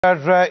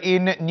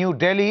In New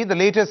Delhi, the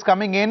latest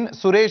coming in,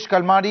 Suresh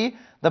Kalmadi,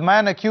 the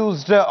man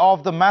accused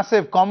of the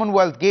massive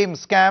Commonwealth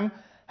Games scam,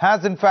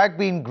 has in fact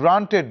been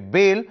granted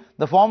bail.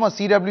 The former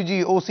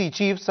CWG OC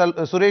chief,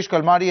 Suresh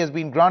Kalmadi, has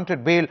been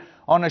granted bail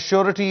on a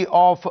surety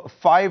of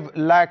 5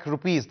 lakh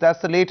rupees.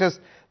 That's the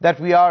latest that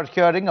we are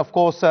hearing. Of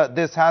course,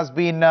 the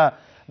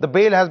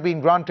bail has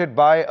been granted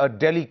by a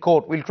Delhi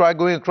court. We'll try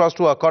going across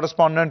to our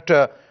correspondent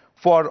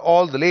for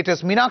all the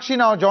latest. Meenakshi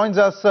now joins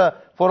us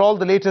for all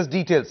the latest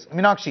details.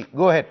 Meenakshi,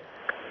 go ahead.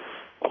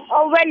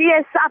 Oh, well,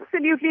 yes,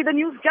 absolutely. The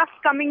news just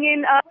coming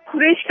in.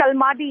 Suresh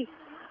Kalmadi,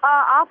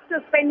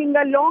 after spending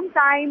a long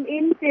time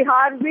in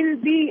Tihar, will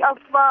be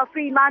a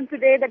free man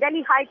today. The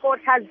Delhi High Court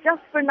has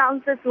just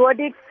pronounced its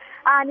verdict,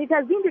 and it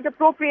has deemed it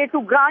appropriate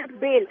to grant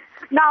bail.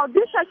 Now,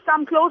 this has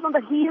come close on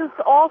the heels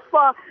of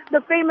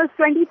the famous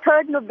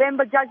 23rd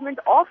November judgment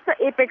of the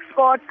Apex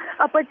Court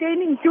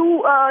pertaining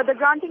to the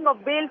granting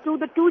of bail to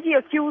the 2G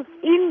accused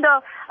in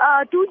the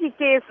 2G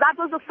case. That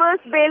was the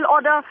first bail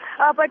order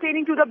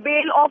pertaining to the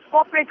bail of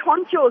corporate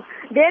honchos.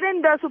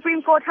 Therein, the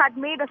Supreme Court had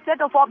made a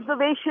set of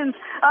observations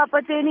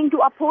pertaining to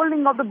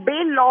upholding of the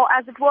bail law,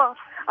 as it were.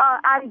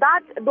 And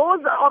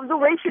those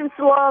observations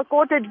were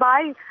quoted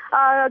by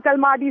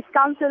Kalmadi's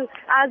counsel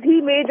as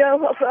he made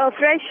a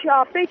fresh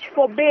pitch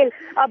for bail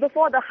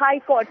before the High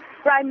Court.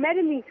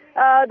 Primarily,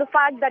 the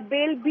fact that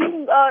bail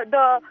being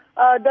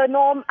the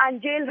norm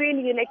and jail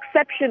really an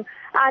exception,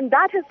 and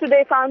that has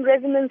today found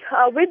resonance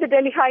with the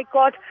Delhi High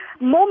Court.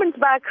 Moments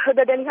back,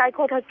 the Delhi High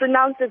Court has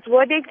pronounced its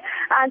verdict,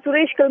 and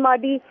Suresh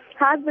Kalmadi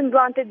has been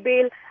granted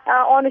bail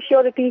on a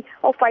surety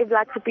of 5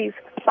 lakh rupees.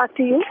 Back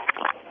to you.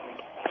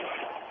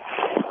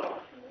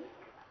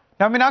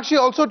 Now, Meenakshi,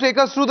 also take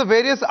us through the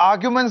various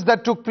arguments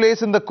that took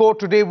place in the court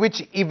today,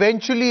 which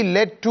eventually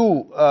led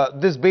to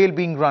this bail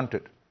being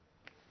granted.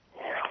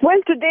 Well,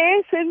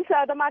 today, since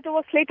the matter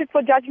was slated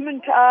for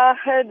judgment,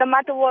 the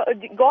matter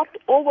got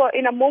over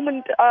in a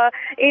moment,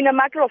 in a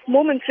matter of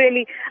moments,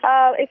 really.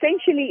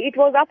 Essentially, it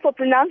was up for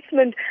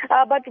pronouncement.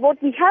 But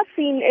what we have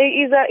seen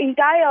is an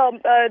entire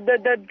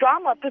the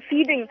drama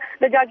preceding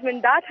the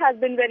judgment. That has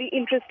been very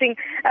interesting.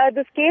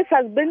 This case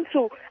has been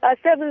through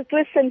several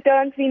twists and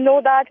turns. We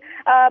know that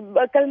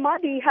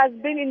Kalmadi has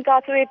been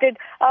incarcerated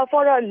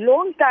for a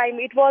long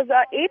time. It was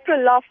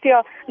April last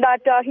year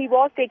that he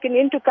was taken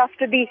into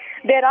custody.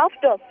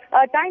 Thereafter,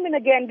 time and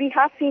again, we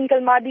have seen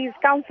Kalmadi's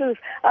counsels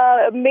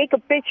make a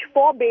pitch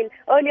for bail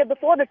earlier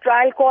before the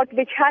trial court,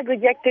 which had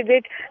rejected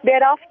it.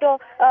 Thereafter,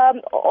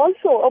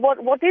 also,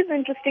 what is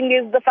interesting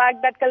is the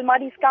fact that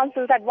Kalmadi's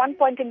counsels at one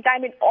point in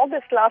time in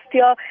August last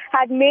year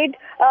had made,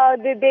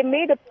 they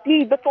made a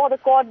plea before the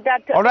court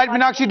that... All right,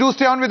 Meenakshi, do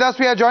stay on with us.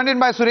 We are joined in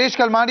by Suresh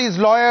Kalmadi's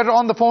lawyer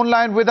on the phone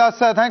line with us.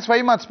 Thanks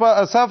very much,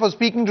 sir, for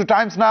speaking to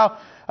Times Now.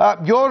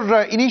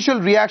 Your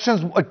initial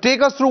reactions,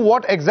 take us through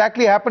what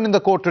exactly happened in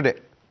the court today.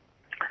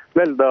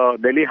 Well, the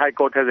Delhi High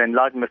Court has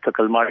enlarged Mr.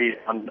 Kalmadi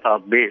on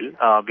bail.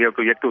 We have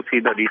yet to see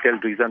the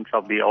detailed reasons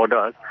of the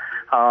orders.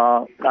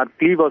 Our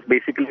plea was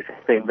basically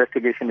the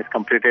investigation is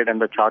completed and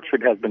the charge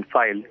sheet has been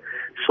filed.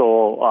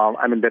 So,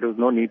 there is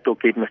no need to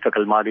keep Mr.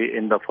 Kalmadi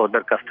in the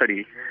further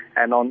custody.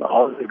 And on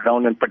all the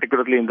ground, and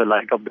particularly in the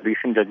light of the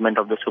recent judgment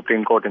of the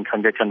Supreme Court in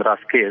Sanjay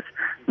Chandra's case,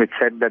 which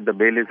said that the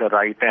bail is a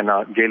right and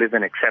jail is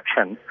an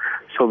exception.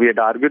 So we had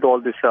argued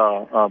all these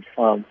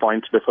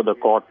points before the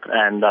court,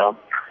 and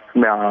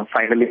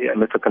finally,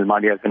 Mr.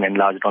 Kalmadi has been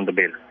enlarged on the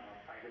bail.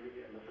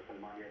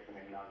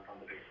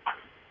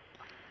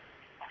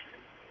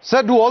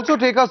 Sir, do also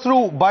take us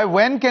through, by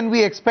when can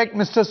we expect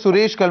Mr.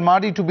 Suresh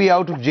Kalmadi to be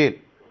out of jail?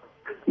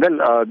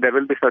 Well, there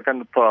will be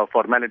certain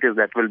formalities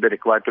that will be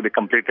required to be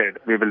completed.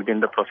 We will be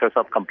in the process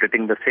of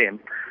completing the same.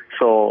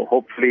 So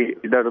hopefully,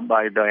 either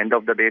by the end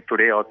of the day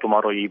today or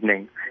tomorrow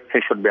evening, he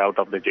should be out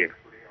of the jail.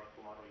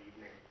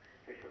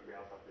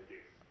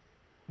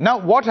 Now,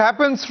 what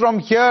happens from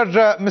here,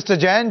 Mr.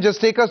 Jain?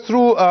 Just take us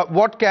through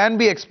what can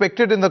be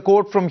expected in the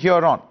court from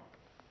here on.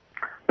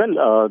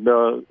 Well,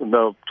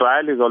 the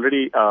trial is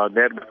already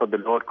there before the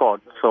lower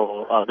court,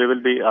 so we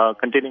will be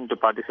continuing to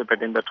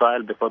participate in the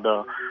trial before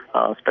the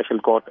special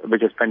court,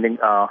 which is pending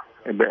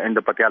in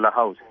the Patiala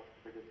House.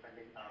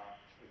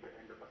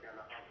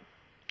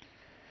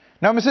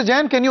 Now, Mr.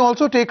 Jain, can you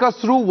also take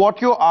us through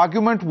what your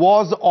argument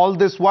was all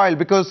this while?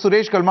 Because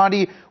Suresh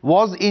Kalmadi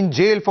was in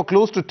jail for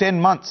close to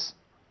 10 months.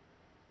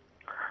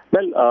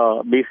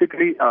 Well,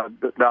 basically,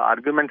 the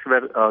arguments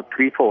were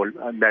threefold.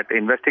 That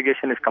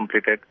investigation is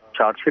completed,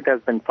 charge sheet has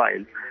been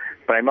filed.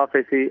 Prima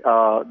facie,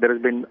 there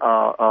has been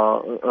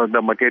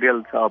the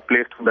materials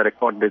placed on the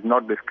record did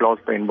not disclose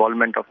the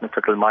involvement of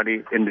Mr.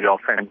 Kalmadi in the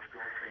offence.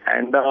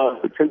 And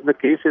since the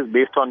case is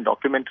based on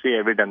documentary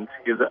evidence,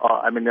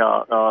 and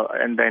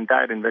the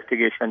entire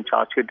investigation,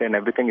 charge sheet and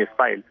everything is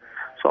filed.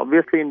 So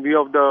obviously, in view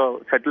of the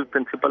settled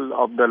principle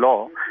of the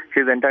law,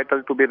 he is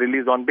entitled to be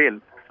released on bail.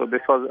 So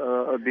this was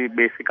the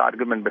basic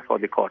argument before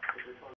the court.